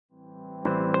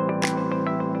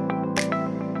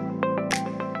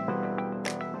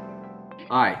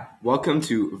Hi, welcome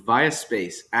to Via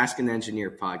Space Ask an Engineer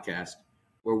podcast,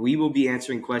 where we will be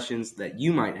answering questions that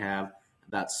you might have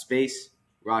about space,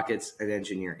 rockets, and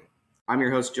engineering. I'm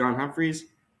your host, John Humphreys,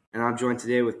 and I'm joined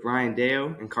today with Brian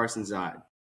Deo and Carson Zod.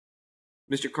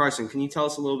 Mr. Carson, can you tell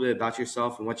us a little bit about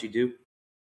yourself and what you do?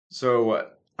 So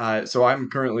I'm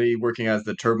currently working as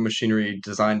the turbo machinery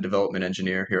design development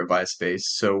engineer here at Viaspace.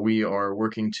 So we are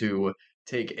working to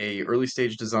take a early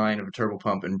stage design of a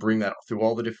turbopump and bring that through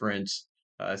all the different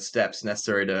steps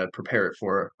necessary to prepare it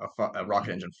for a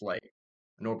rocket engine flight,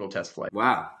 an orbital test flight.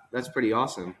 Wow, that's pretty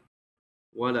awesome.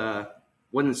 What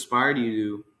inspired you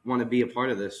to want to be a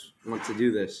part of this, want to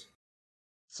do this?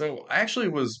 So I actually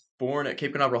was born at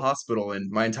Cape Canaveral Hospital, and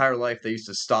my entire life they used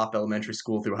to stop elementary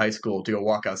school through high school to go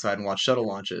walk outside and watch shuttle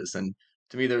launches. And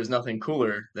to me, there was nothing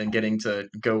cooler than getting to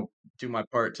go do my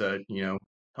part to,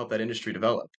 help that industry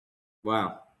develop.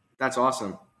 Wow, that's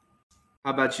awesome.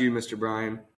 How about you, Mr.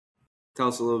 Brian? Tell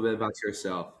us a little bit about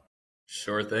yourself.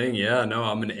 Sure thing. Yeah, no,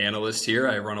 I'm an analyst here.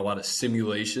 I run a lot of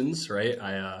simulations, right?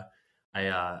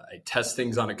 I test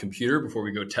things on a computer before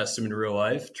we go test them in real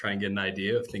life, try and get an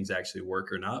idea if things actually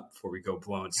work or not before we go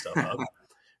blowing stuff up,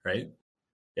 right?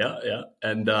 Yeah.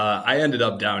 And I ended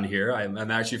up down here. I'm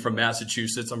actually from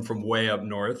Massachusetts. I'm from way up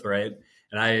north, right?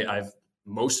 And I've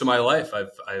most of my life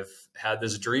I've had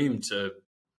this dream to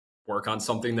work on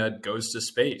something that goes to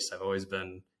space. I've always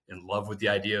been in love with the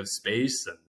idea of space,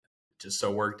 and it just so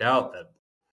worked out that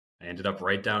I ended up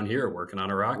right down here working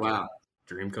on a rocket. Wow,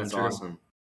 dream come that's true. awesome.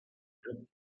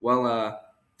 Well,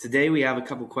 today we have a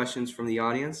couple questions from the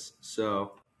audience,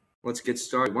 so let's get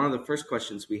started. One of the first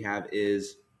questions we have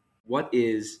is, what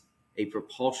is a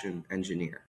propulsion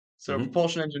engineer? So a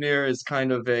propulsion engineer is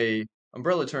kind of a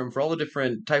umbrella term for all the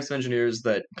different types of engineers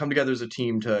that come together as a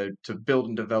team to build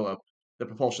and develop the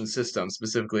propulsion system,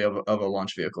 specifically of a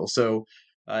launch vehicle. So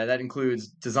that includes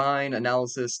design,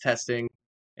 analysis, testing,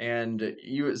 and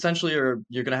you essentially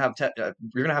you're going to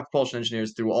have propulsion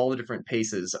engineers through all the different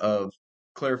paces of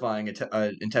clarifying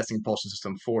and testing a propulsion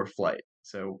system for flight.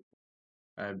 So,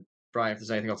 Brian, if there's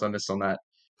anything else I missed on that.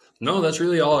 No, that's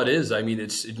really all it is. I mean,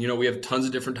 we have tons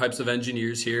of different types of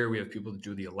engineers here. We have people that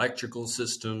do the electrical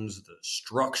systems, the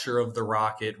structure of the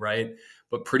rocket, right?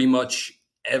 But pretty much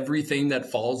everything that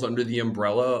falls under the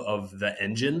umbrella of the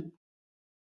engine,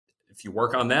 if you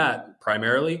work on that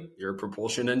primarily, you're a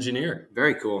propulsion engineer.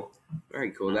 Very cool.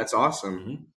 Very cool. That's awesome.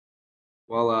 Mm-hmm.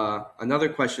 Well, another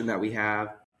question that we have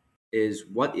is,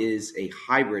 what is a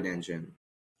hybrid engine?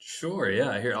 Sure.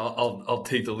 Yeah. Here, I'll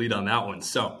take the lead on that one.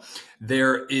 So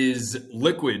there is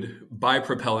liquid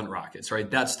bipropellant rockets,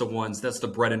 right? That's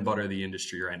the bread and butter of the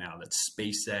industry right now. That's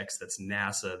SpaceX, that's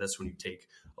NASA. That's when you take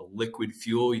a liquid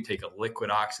fuel, you take a liquid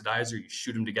oxidizer, you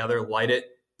shoot them together, light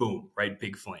it, boom, right?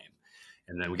 Big flame.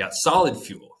 And then we got solid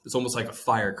fuel. It's almost like a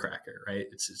firecracker, right?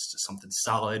 It's just something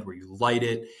solid where you light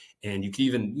it, and you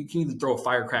can even throw a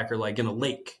firecracker like in a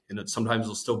lake, and sometimes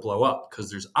it'll still blow up because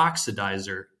there's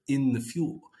oxidizer in the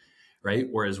fuel, right?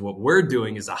 Whereas what we're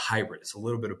doing is a hybrid. It's a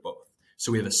little bit of both.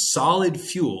 So we have a solid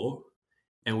fuel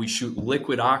and we shoot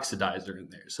liquid oxidizer in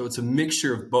there. So it's a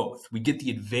mixture of both. We get the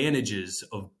advantages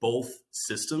of both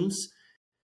systems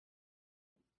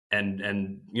and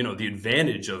the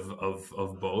advantage of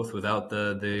both without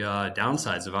the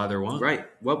downsides of either one. Right.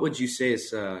 What would you say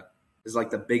is like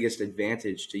the biggest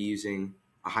advantage to using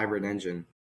a hybrid engine?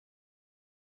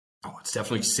 Oh, it's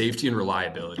definitely safety and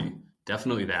reliability.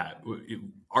 Definitely that.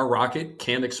 Our rocket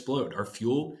can't explode. Our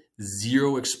fuel,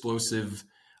 zero explosive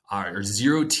or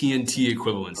zero TNT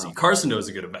equivalency. Wow. Carson knows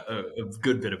a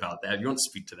good bit about that. You want to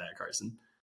speak to that, Carson?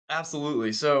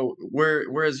 Absolutely. So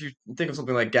whereas you think of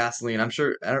something like gasoline, I'm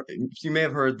sure you may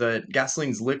have heard that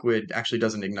gasoline's liquid actually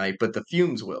doesn't ignite, but the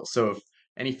fumes will. So if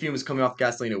any fumes coming off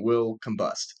gasoline, it will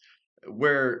combust.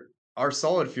 Where our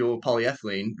solid fuel,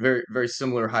 polyethylene, very, very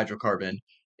similar hydrocarbon,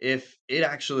 if it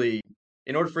actually,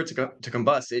 in order for it to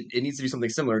combust, it needs to do something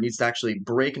similar. It needs to actually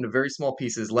break into very small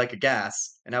pieces like a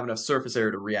gas and have enough surface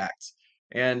area to react.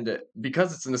 And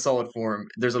because it's in a solid form,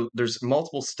 there's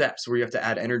multiple steps where you have to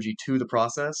add energy to the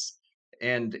process,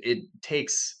 and it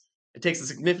takes a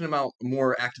significant amount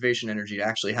more activation energy to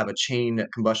actually have a chain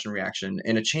combustion reaction.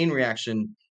 And a chain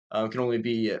reaction can only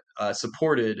be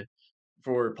supported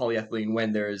for polyethylene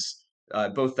when there's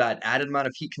both that added amount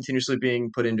of heat continuously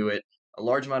being put into it, a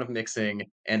large amount of mixing,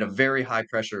 and a very high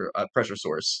pressure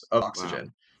source of oxygen.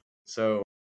 Wow. So,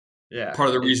 yeah. Part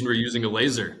of the reason we're using a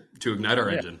laser to ignite our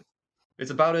engine. It's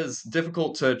about as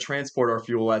difficult to transport our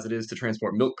fuel as it is to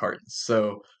transport milk cartons.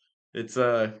 So it's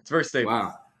very stable.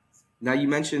 Wow. Now you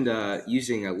mentioned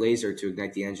using a laser to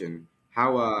ignite the engine.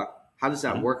 How does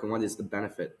that work, and what is the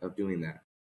benefit of doing that?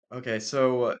 Okay,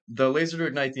 so the laser to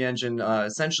ignite the engine,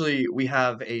 essentially we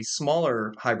have a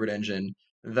smaller hybrid engine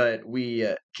that we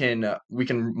can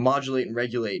modulate and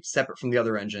regulate separate from the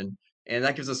other engine, and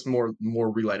that gives us more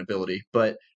reliability.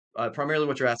 But primarily,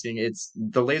 what you're asking, it's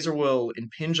the laser will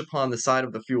impinge upon the side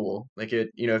of the fuel, like if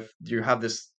you have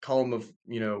this column of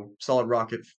solid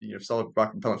rocket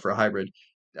propellant for a hybrid,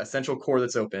 a central core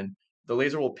that's open, the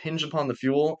laser will impinge upon the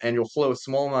fuel, and you'll flow a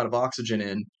small amount of oxygen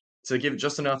in to give it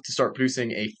just enough to start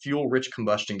producing a fuel-rich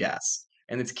combustion gas.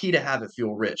 And it's key to have it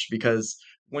fuel-rich because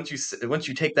once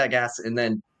you take that gas and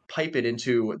then pipe it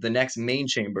into the next main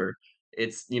chamber,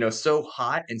 it's so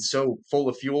hot and so full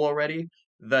of fuel already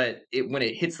that when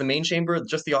it hits the main chamber,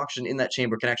 just the oxygen in that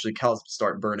chamber can actually cause it to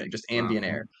start burning, just ambient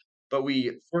Wow. air. But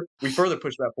we further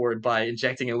push that forward by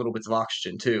injecting a little bits of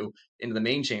oxygen too into the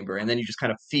main chamber, and then you just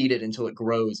kind of feed it until it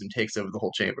grows and takes over the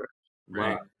whole chamber.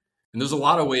 Right. Wow. And there's a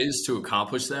lot of ways to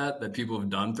accomplish that people have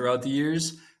done throughout the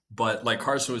years. But like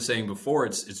Carson was saying before,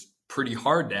 it's pretty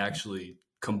hard to actually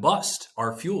combust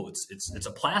our fuel. It's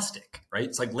a plastic, right?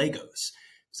 It's like Legos.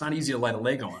 It's not easy to light a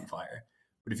Lego on fire.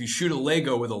 But if you shoot a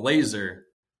Lego with a laser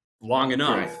long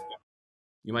enough, Right.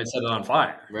 you might set it on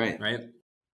fire. Right. Right?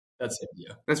 That's the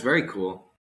idea. That's very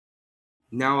cool.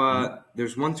 Now,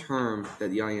 there's one term that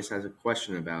the audience has a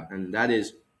question about, and that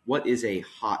is, what is a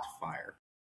hot fire?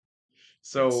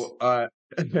 So,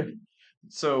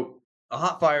 so a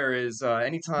hot fire is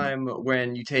anytime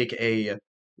when you take a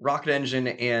rocket engine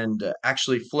and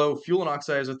actually flow fuel and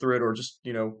oxidizer through it, or just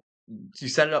you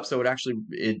set it up so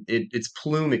its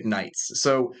plume ignites.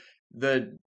 So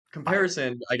the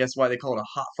comparison, I guess, why they call it a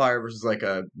hot fire versus like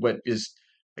what is,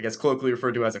 I guess, colloquially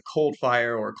referred to as a cold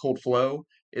fire or a cold flow,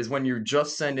 is when you're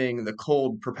just sending the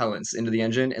cold propellants into the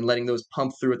engine and letting those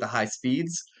pump through at the high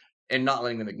speeds and not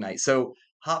letting them ignite. So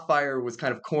hot fire was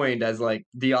kind of coined as like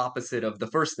the opposite of the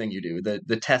first thing you do,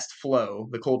 the test flow,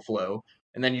 the cold flow,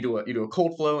 and then you do a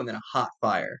cold flow and then a hot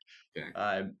fire.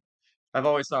 Okay. I've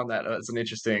always found that as an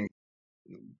interesting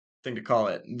thing to call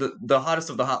it. The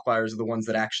hottest of the hot fires are the ones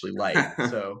that actually light.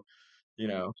 So,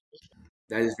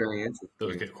 That is very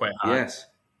Those interesting. get quite hot. Yes,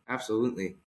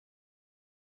 absolutely.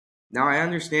 Now, I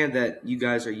understand that you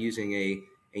guys are using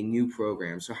a new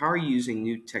program. So how are you using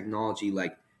new technology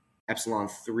like Epsilon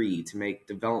 3 to make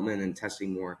development and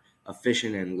testing more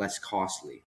efficient and less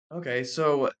costly? Okay,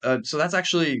 so that's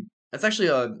actually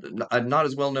a not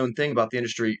as well known thing about the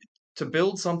industry. To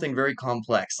build something very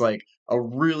complex, like a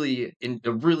really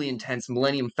intense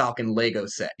Millennium Falcon Lego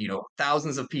set,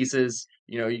 thousands of pieces,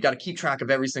 you got to keep track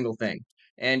of every single thing.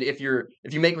 And if you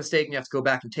make a mistake and you have to go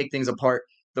back and take things apart,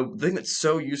 the thing that's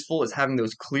so useful is having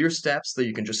those clear steps that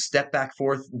you can just step back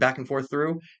and forth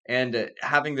through, and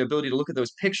having the ability to look at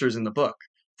those pictures in the book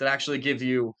that actually give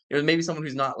you, maybe someone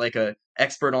who's not like a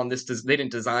expert on this, they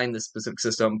didn't design this specific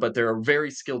system, but they're a very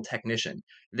skilled technician.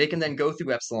 They can then go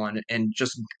through Epsilon and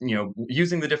just,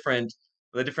 using the different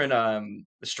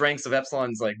strengths of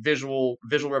Epsilon's like visual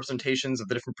representations of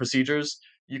the different procedures,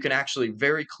 you can actually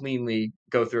very cleanly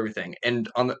go through everything. And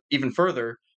even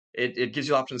further, it gives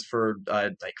you options for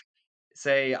like,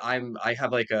 say I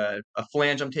have like a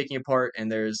flange I'm taking apart,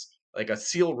 and there's like a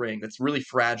seal ring that's really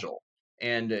fragile,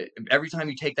 and every time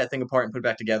you take that thing apart and put it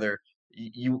back together,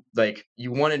 you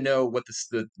want to know what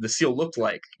the seal looked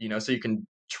like, so you can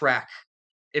track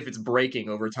if it's breaking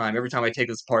over time. Every time I take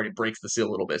this apart, it breaks the seal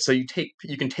a little bit. So you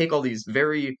can take all these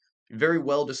very very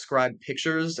well described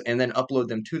pictures and then upload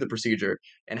them to the procedure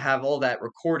and have all that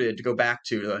recorded to go back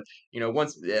to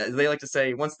once they like to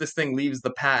say, once this thing leaves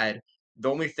the pad, the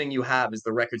only thing you have is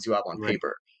the records you have on Right.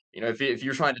 paper. If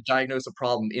you're trying to diagnose a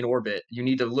problem in orbit, you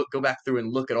need to go back through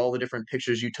and look at all the different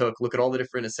pictures you took, look at all the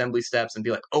different assembly steps, and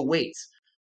be like, oh wait,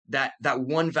 that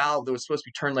one valve that was supposed to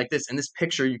be turned like this, in this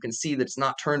picture you can see that it's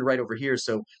not turned right over here,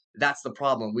 so that's the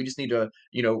problem. We just need to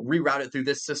reroute it through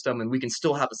this system, and we can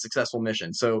still have a successful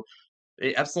mission. So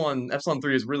Epsilon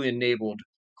 3 has really enabled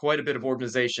quite a bit of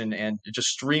organization, and it just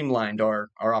streamlined our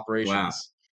operations. Wow.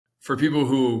 For people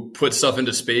who put stuff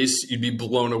into space, you'd be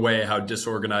blown away how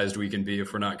disorganized we can be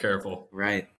if we're not careful.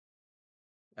 Right.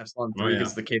 Epsilon 3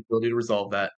 has the capability to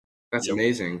resolve that. That's Yep.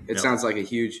 amazing. It Yep. sounds like a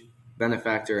huge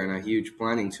benefactor and a huge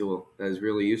planning tool that is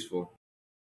really useful.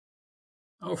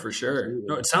 Oh, for sure. Absolutely.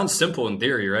 No, it sounds simple in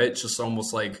theory, right? It's just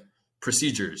almost like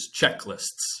procedures,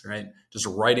 checklists, right? Just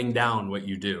writing down what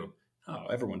you do. Oh,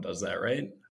 everyone does that, right?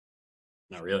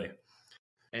 Not really.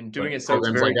 And doing But it so it's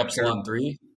programs very like Epsilon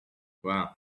 3.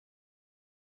 Wow.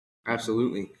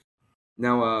 Absolutely.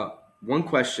 Now, one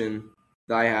question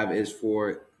that I have is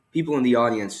for people in the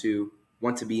audience who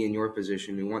want to be in your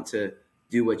position, who want to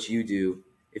do what you do.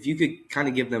 If you could kind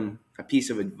of give them a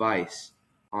piece of advice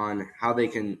on how they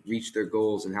can reach their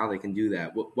goals and how they can do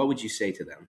that, what would you say to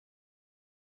them?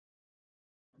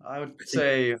 I would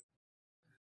say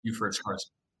you first,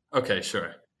 Carson. Okay,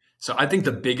 sure. So I think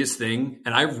the biggest thing,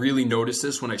 and I really noticed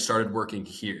this when I started working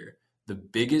here, the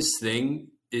biggest thing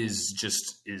is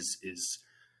just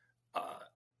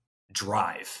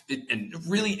drive. And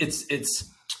really, it's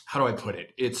how do I put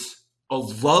it? It's a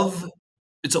love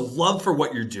for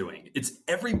what you're doing. It's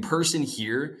every person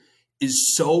here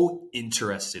is so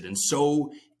interested and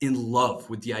so in love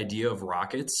with the idea of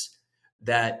rockets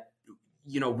that,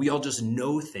 we all just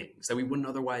know things that we wouldn't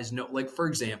otherwise know. Like, for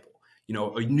example,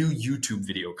 a new YouTube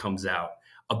video comes out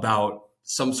about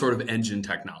some ssort of engine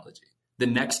technology. The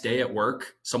next day at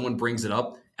work, someone brings it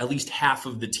up. At least half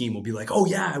of the team will be like, "Oh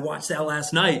yeah, I watched that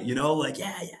last night."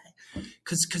 Yeah.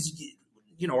 Because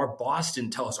our boss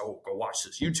didn't tell us, "Oh, go watch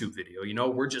this YouTube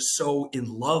video." We're just so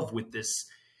in love with this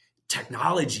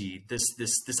technology,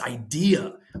 this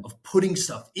idea of putting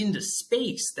stuff into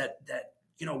space that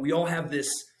we all have this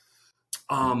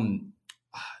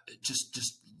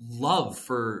just love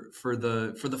for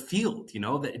the field,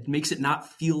 that it makes it not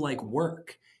feel like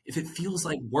work. If it feels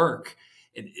like work,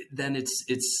 then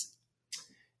it's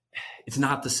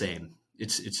not the same.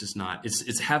 It's just not. It's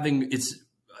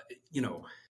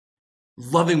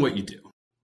loving what you do.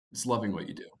 It's loving what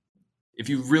you do. If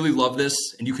you really love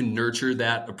this and you can nurture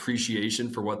that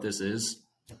appreciation for what this is,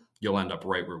 you'll end up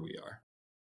right where we are.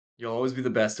 You'll always be the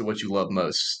best at what you love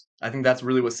most. I think that's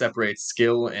really what separates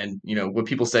skill and, what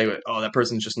people say, oh, that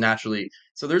person's just naturally.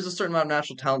 So there's a certain amount of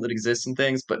natural talent that exists in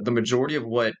things, but the majority of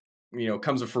what,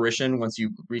 comes to fruition once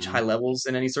you reach high levels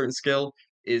in any certain skill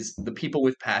is the people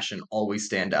with passion always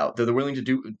stand out. They're willing to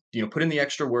do, put in the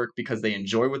extra work because they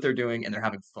enjoy what they're doing and they're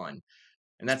having fun.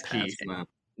 And that's key.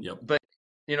 Yep. But,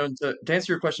 to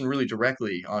answer your question really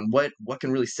directly on what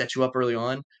can really set you up early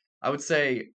on, I would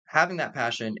say having that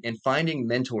passion and finding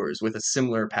mentors with a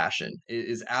similar passion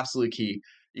is absolutely key.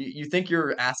 You think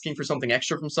you're asking for something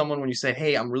extra from someone when you say,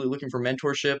 "Hey, I'm really looking for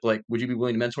mentorship. Like, would you be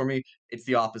willing to mentor me?" It's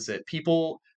the opposite.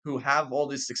 People who have all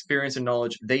this experience and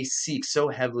knowledge, they seek so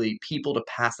heavily people to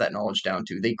pass that knowledge down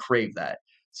to. They crave that.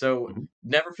 So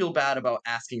never feel bad about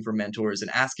asking for mentors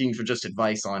and asking for just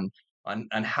advice on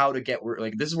how to get where,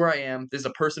 like, this is where I am. This is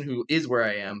a person who is where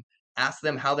I am. Ask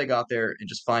them how they got there and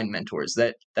just find mentors.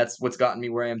 That's what's gotten me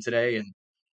where I am today. And,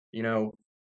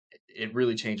 it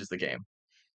really changes the game.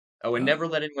 Oh, and never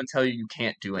let anyone tell you you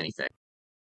can't do anything.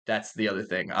 That's the other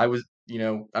thing.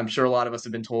 I'm sure a lot of us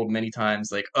have been told many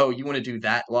times, like, "Oh, you want to do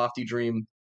that lofty dream?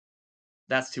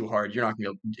 That's too hard. You're not going to be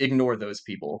able to." Ignore those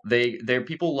people. Their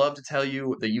people love to tell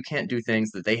you that you can't do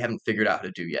things that they haven't figured out how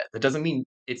to do yet. That doesn't mean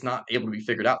it's not able to be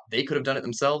figured out. They could have done it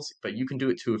themselves, but you can do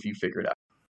it too if you figure it out.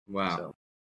 Wow. So,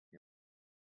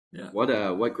 yeah.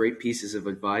 What great pieces of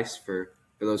advice for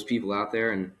those people out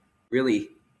there, and really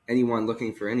anyone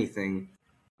looking for anything.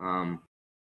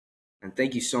 And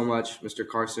thank you so much, Mr.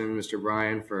 Carson, Mr.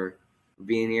 Brian, for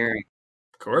being here.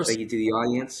 Of course. Thank you to the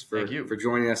audience for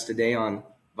joining us today on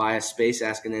Via Space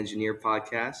Ask an Engineer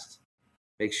podcast.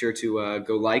 Make sure to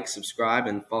go like, subscribe,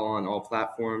 and follow on all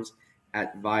platforms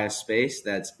at Via Space.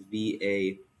 That's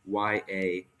VAYASPACE.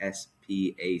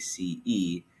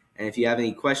 And if you have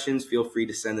any questions, feel free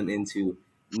to send them into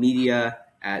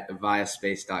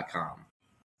media@viaspace.com.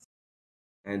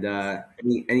 And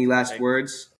any last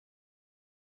words?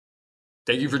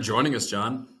 Thank you for joining us,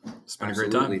 John. It's been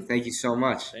Absolutely. a great time. Thank you so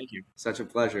much. Thank you. Such a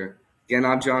pleasure. Again,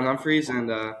 I'm John Humphreys, and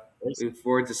we look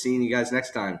forward to seeing you guys next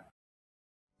time.